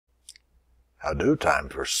How do? Time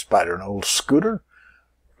for Spider and Olde Scooter.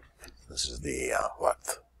 This is the,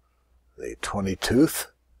 the 22th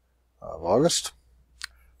of August.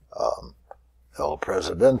 El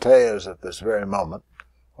Presidente is at this very moment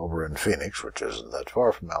over in Phoenix, which isn't that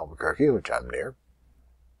far from Albuquerque, which I'm near,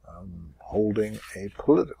 holding a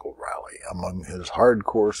political rally among his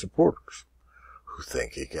hardcore supporters who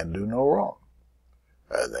think he can do no wrong.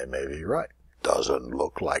 And they may be right. Doesn't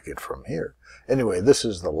look like it from here. Anyway, this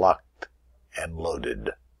is the locked and loaded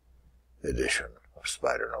edition of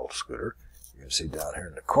Spider and Olde Scooter. You can see down here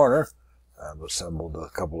in the corner, I've assembled a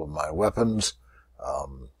couple of my weapons,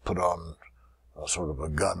 put on a sort of a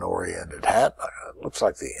gun-oriented hat. It looks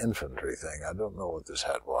like the infantry thing. I don't know what this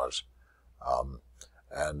hat was.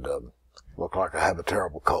 Look like I have a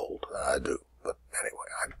terrible cold. I do. But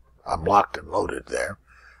anyway, I'm locked and loaded there.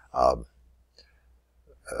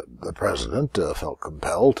 The president felt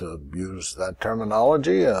compelled to use that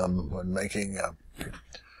terminology when making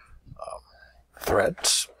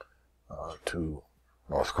threats to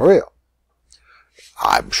North Korea.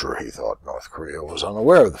 I'm sure he thought North Korea was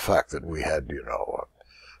unaware of the fact that we had,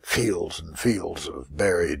 fields and fields of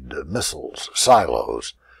buried missiles,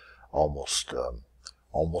 silos, almost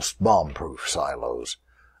bomb-proof silos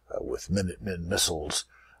with Minutemen missiles,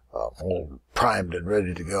 all primed and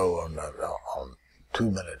ready to go on 2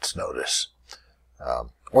 minutes' notice.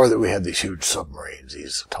 Or that we had these huge submarines,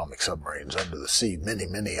 these atomic submarines under the sea, many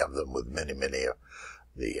of them with many of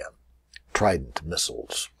the Trident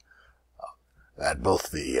missiles. And both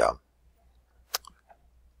the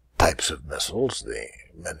types of missiles, the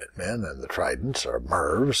Minutemen and the Tridents, are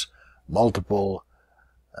MIRVs, multiple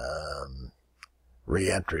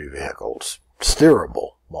re-entry vehicles,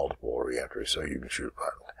 steerable multiple re-entry, so you can shoot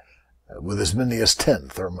with as many as 10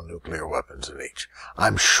 thermonuclear weapons in each.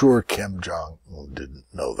 I'm sure Kim Jong-un didn't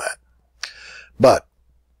know that. But,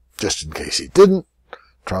 just in case he didn't,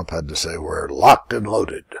 Trump had to say we're locked and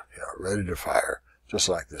loaded, ready to fire, just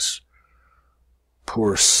like this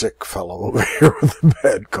poor sick fellow over here with a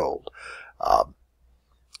bad cold.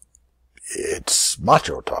 It's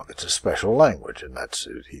Macho talk. It's a special language, and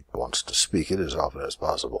he wants to speak it as often as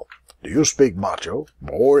possible. Do you speak Macho?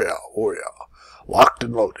 Oh yeah. Locked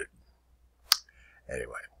and loaded.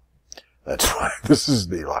 Anyway, that's why this is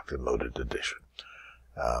the locked and loaded edition.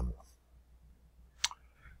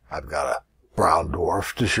 I've got a brown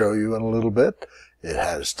dwarf to show you in a little bit. It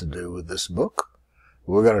has to do with this book.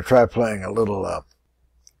 We're going to try playing a little,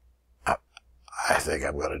 I think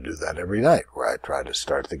I'm going to do that every night, where I try to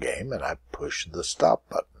start the game and I push the stop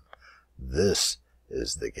button. This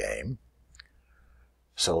is the game.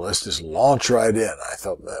 So let's just launch right in. I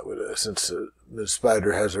thought that would, since Ms.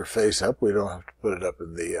 Spider has her face up, we don't have to put it up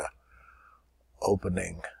in the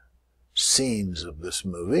opening scenes of this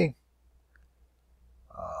movie.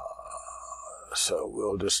 So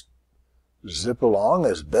we'll just zip along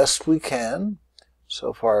as best we can.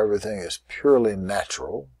 So far everything is purely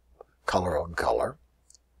natural, color on color.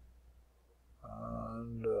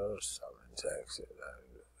 And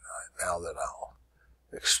now that I'll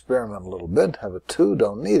experiment a little bit, have a 2,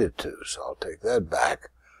 don't need a 2, so I'll take that back.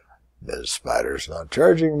 Ms. Spider's not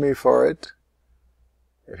charging me for it.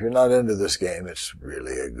 If you're not into this game, it's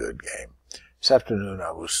really a good game. This afternoon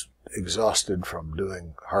I was exhausted from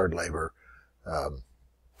doing hard labor, and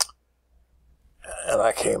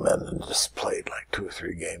I came in and just played like 2 or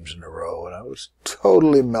 3 games in a row, and I was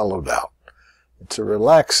totally mellowed out. It's a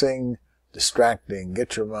relaxing, distracting,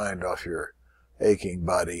 get your mind off your aching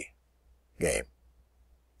body game.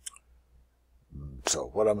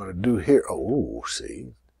 So what I'm going to do here,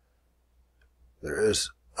 see, there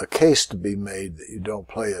is a case to be made that you don't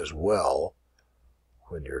play as well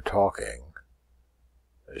when you're talking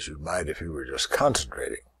as you might if you were just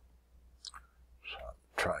concentrating. So I'm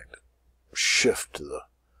trying to shift the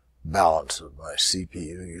balance of my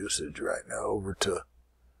CPU usage right now over to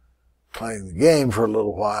playing the game for a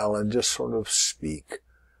little while and just sort of speak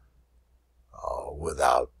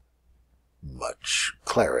without much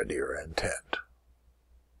clarity or intent.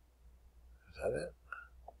 Is that it?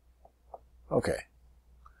 Okay.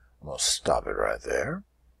 I'm going to stop it right there.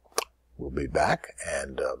 We'll be back,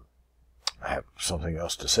 and I have something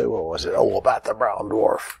else to say. What was it? Oh, about the brown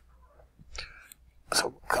dwarf. So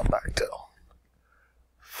we'll come back to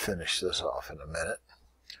finish this off in a minute.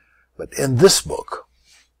 But in this book,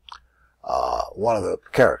 one of the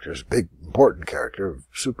characters, big important character,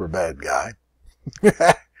 super bad guy,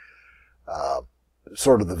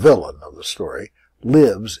 sort of the villain of the story,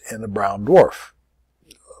 lives in a brown dwarf.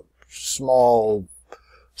 A small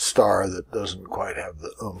star that doesn't quite have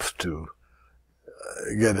the oomph to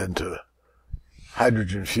get into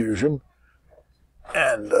hydrogen fusion.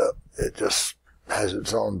 And it just has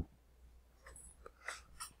its own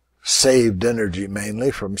saved energy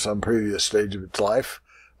mainly from some previous stage of its life,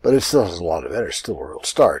 but it still has a lot of energy. It's still a real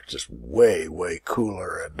star. It's just way, way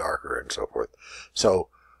cooler and darker and so forth. So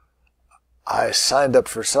I signed up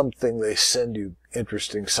for something. They send you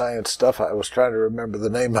interesting science stuff. I was trying to remember the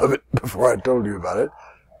name of it before I told you about it.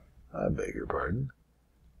 I beg your pardon.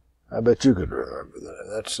 I bet you could remember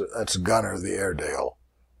that. That's Gunner the Airedale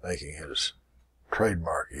making his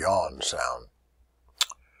trademark yawn sound.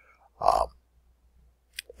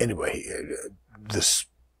 Anyway, this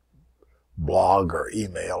blog or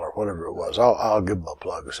email or whatever it was, I'll give them a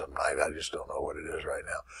plug some night. I just don't know what it is right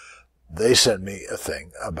now. They sent me a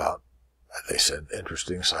thing about, they send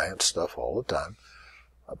interesting science stuff all the time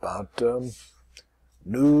about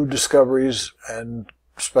new discoveries and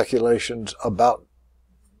speculations about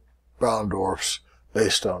brown dwarfs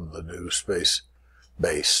based on the new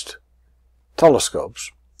space-based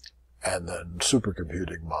telescopes and then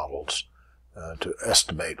supercomputing models to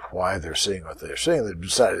estimate why they're seeing what they're seeing. They've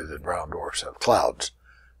decided that brown dwarfs have clouds,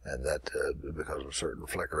 and that because of certain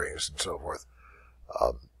flickerings and so forth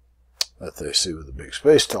that they see with the big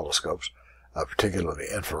space telescopes, particularly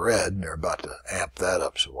infrared, and they're about to amp that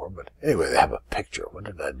up some more. But anyway, they have a picture. What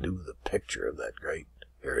did I do with the picture of that great?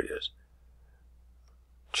 Here it is.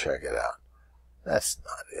 Check it out. That's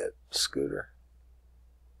not it, Scooter.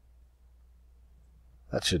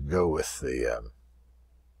 That should go with the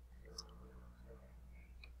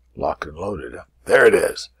locked and loaded. There it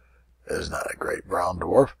is. It's not a great brown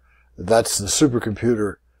dwarf. That's the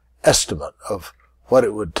supercomputer estimate of what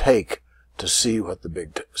it would take to see what the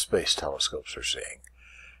big space telescopes are seeing.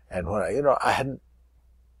 And when I hadn't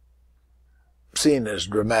seen as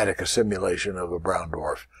dramatic a simulation of a brown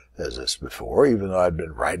dwarf as this before, even though I'd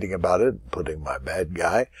been writing about it and putting my bad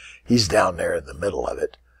guy. He's down there in the middle of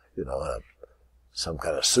it, in some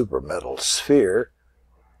kind of super metal sphere.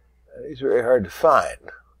 And he's very hard to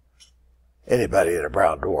find. Anybody in a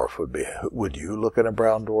brown dwarf would you look at a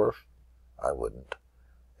brown dwarf? I wouldn't.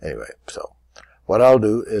 Anyway, so what I'll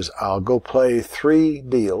do is I'll go play 3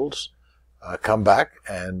 deals, come back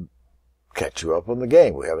and catch you up on the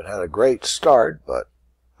game. We haven't had a great start, but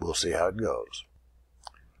we'll see how it goes.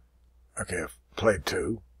 Okay, I've played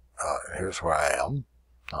 2. Here's where I am.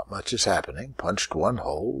 Not much is happening. Punched 1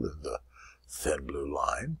 hole in the thin blue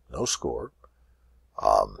line. No score.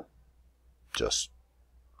 Just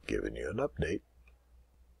giving you an update.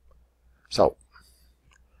 So,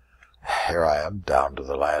 here I am down to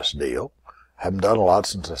the last deal. Haven't done a lot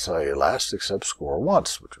since I saw you last, except score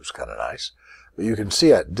once, which was kind of nice. But you can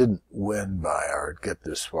see I didn't win by or get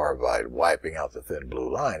this far by wiping out the thin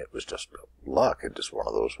blue line. It was just luck. It's just one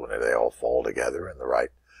of those when they all fall together in the right.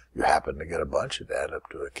 You happen to get a bunch, it add up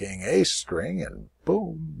to a king ace string, and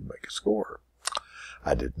boom, you make a score.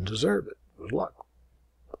 I didn't deserve it. It was luck.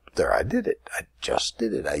 There, I did it. I just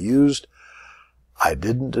did it. I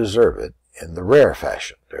didn't deserve it in the rare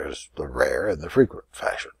fashion. There's the rare and the frequent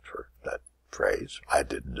fashion for that phrase. I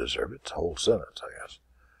didn't deserve it. It's a whole sentence, I guess.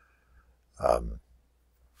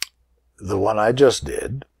 The one I just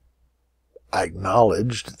did, I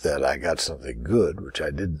acknowledged that I got something good, which I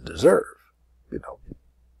didn't deserve,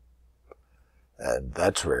 And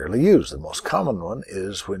that's rarely used. The most common one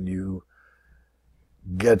is when you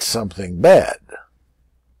get something bad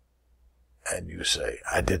and you say,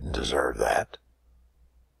 I didn't deserve that.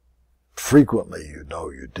 Frequently, you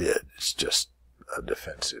did. It's just a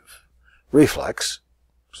defensive reflex.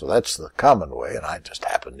 So that's the common way, and I just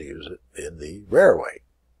happen to use it in the rare way.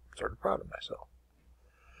 Sort of proud of myself.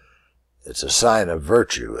 It's a sign of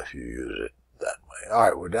virtue if you use it that way. All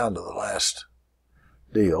right, we're down to the last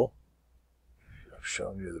deal. I've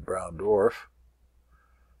shown you the brown dwarf.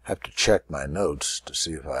 Have to check my notes to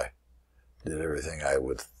see if I did everything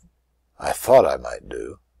I thought I might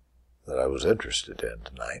do, that I was interested in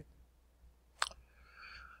tonight.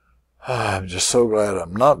 I'm just so glad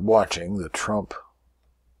I'm not watching the Trump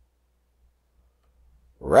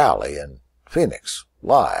rally in Phoenix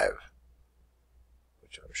live,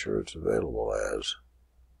 which I'm sure it's available as.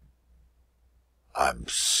 I'm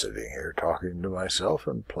sitting here talking to myself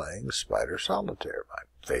and playing Spider Solitaire, my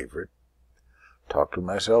favorite talk to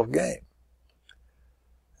myself game.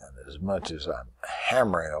 And as much as I'm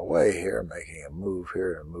hammering away here, making a move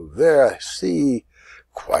here and a move there, I see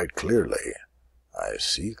quite clearly,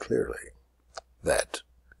 that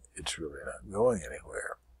it's really not going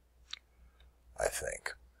anywhere, I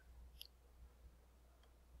think.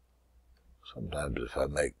 Sometimes if I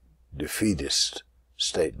make defeatist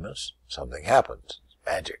statements, something happens. It's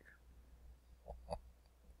magic.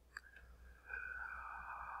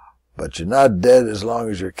 But you're not dead as long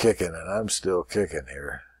as you're kicking, and I'm still kicking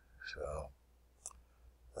here. So,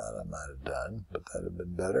 that I might have done, but that'd have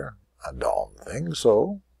been better. I don't think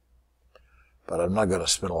so. But I'm not going to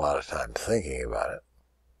spend a lot of time thinking about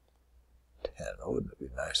it. 10. Oh, wouldn't it be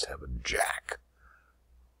nice to have a jack?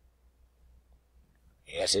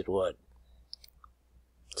 Yes, it would.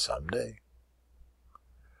 Someday.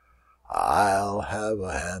 I'll have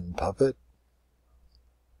a hand puppet,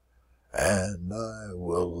 and I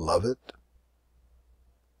will love it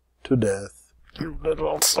to death. You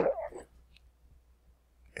little soul.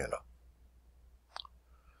 You know.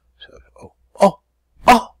 So, oh!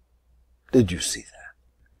 Did you see that?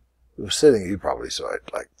 It was sitting, you probably saw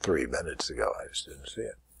it like 3 minutes ago. I just didn't see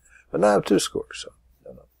it. But now I have 2 scores, so,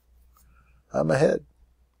 you know. I'm ahead.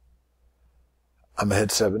 I'm ahead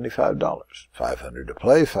 $75. $500 to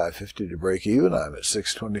play, $550 to break even. I'm at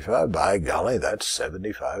 $625. By golly, that's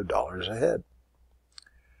 $75 ahead.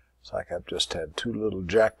 It's like I've just had 2 little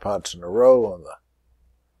jackpots in a row on the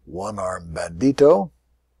one-armed bandito.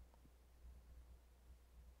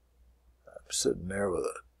 I'm sitting there with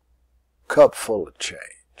a cup full of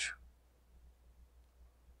change.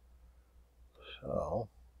 So,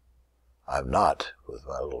 I'm not, with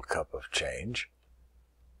my little cup of change,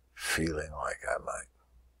 feeling like I might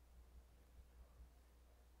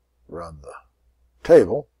run the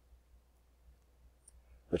table,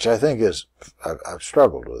 which I think is, I've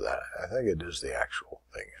struggled with that. I think it is the actual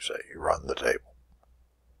thing you say, you run the table.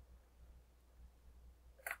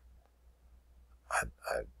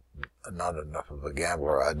 I'm not enough of a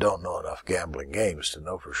gambler. I don't know enough gambling games to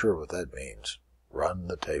know for sure what that means. Run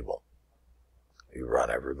the table. You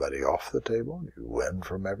run everybody off the table. You win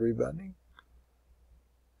from everybody.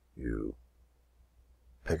 You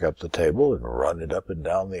pick up the table and run it up and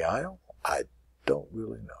down the aisle? I don't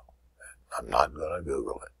really know. I'm not going to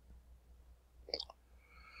Google it.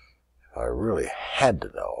 If I really had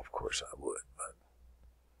to know, of course I would. But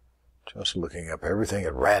just looking up everything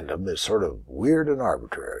at random is sort of weird and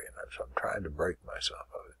arbitrary, and so I'm trying to break myself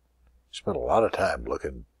of it. Spent a lot of time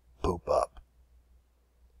looking poop up.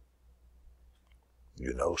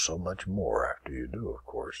 You know so much more after you do, of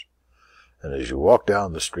course. And as you walk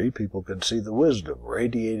down the street, people can see the wisdom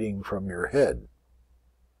radiating from your head.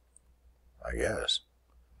 I guess.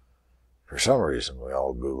 For some reason, we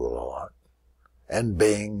all Google a lot. And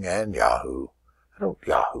Bing and Yahoo. I don't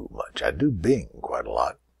Yahoo much. I do Bing quite a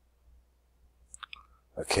lot.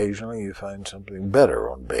 Occasionally you find something better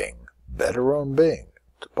on Bing. Better on Bing.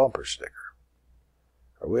 It's a bumper sticker.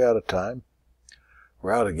 Are we out of time?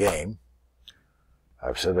 We're out of game.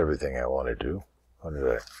 I've said everything I wanted to. What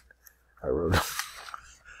did I wrote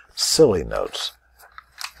silly notes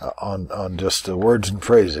on just words and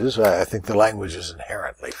phrases. I think the language is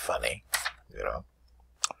inherently funny, you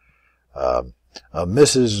know. A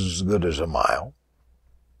miss is as good as a mile,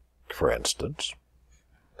 for instance.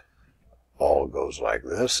 All goes like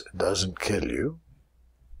this. It doesn't kill you.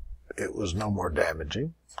 It was no more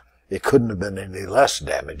damaging. It couldn't have been any less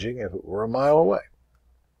damaging if it were a mile away.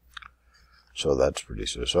 So that's pretty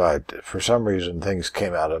so. So for some reason, things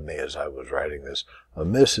came out of me as I was writing this. A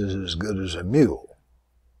miss is as good as a mule.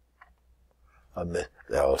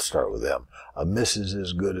 I'll start with them. A miss is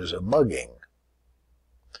as good as a mugging.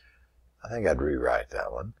 I think I'd rewrite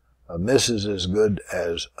that one. A miss is as good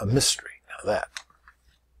as a mystery. Now that,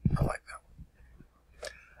 I like that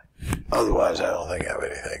one. Otherwise, I don't think I have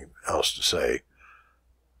anything else to say.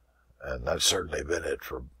 And that's certainly been it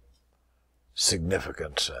for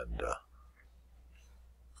significance and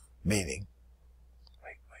meaning.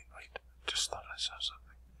 Wait. Just thought I saw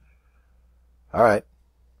something. All right.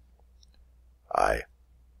 I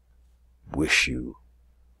wish you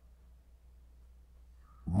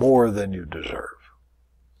more than you deserve.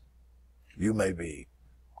 You may be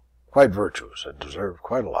quite virtuous and deserve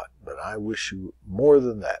quite a lot, but I wish you more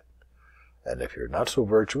than that. And if you're not so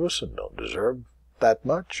virtuous and don't deserve that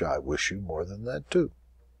much, I wish you more than that too.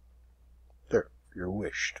 There, you're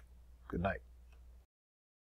wished. Good night.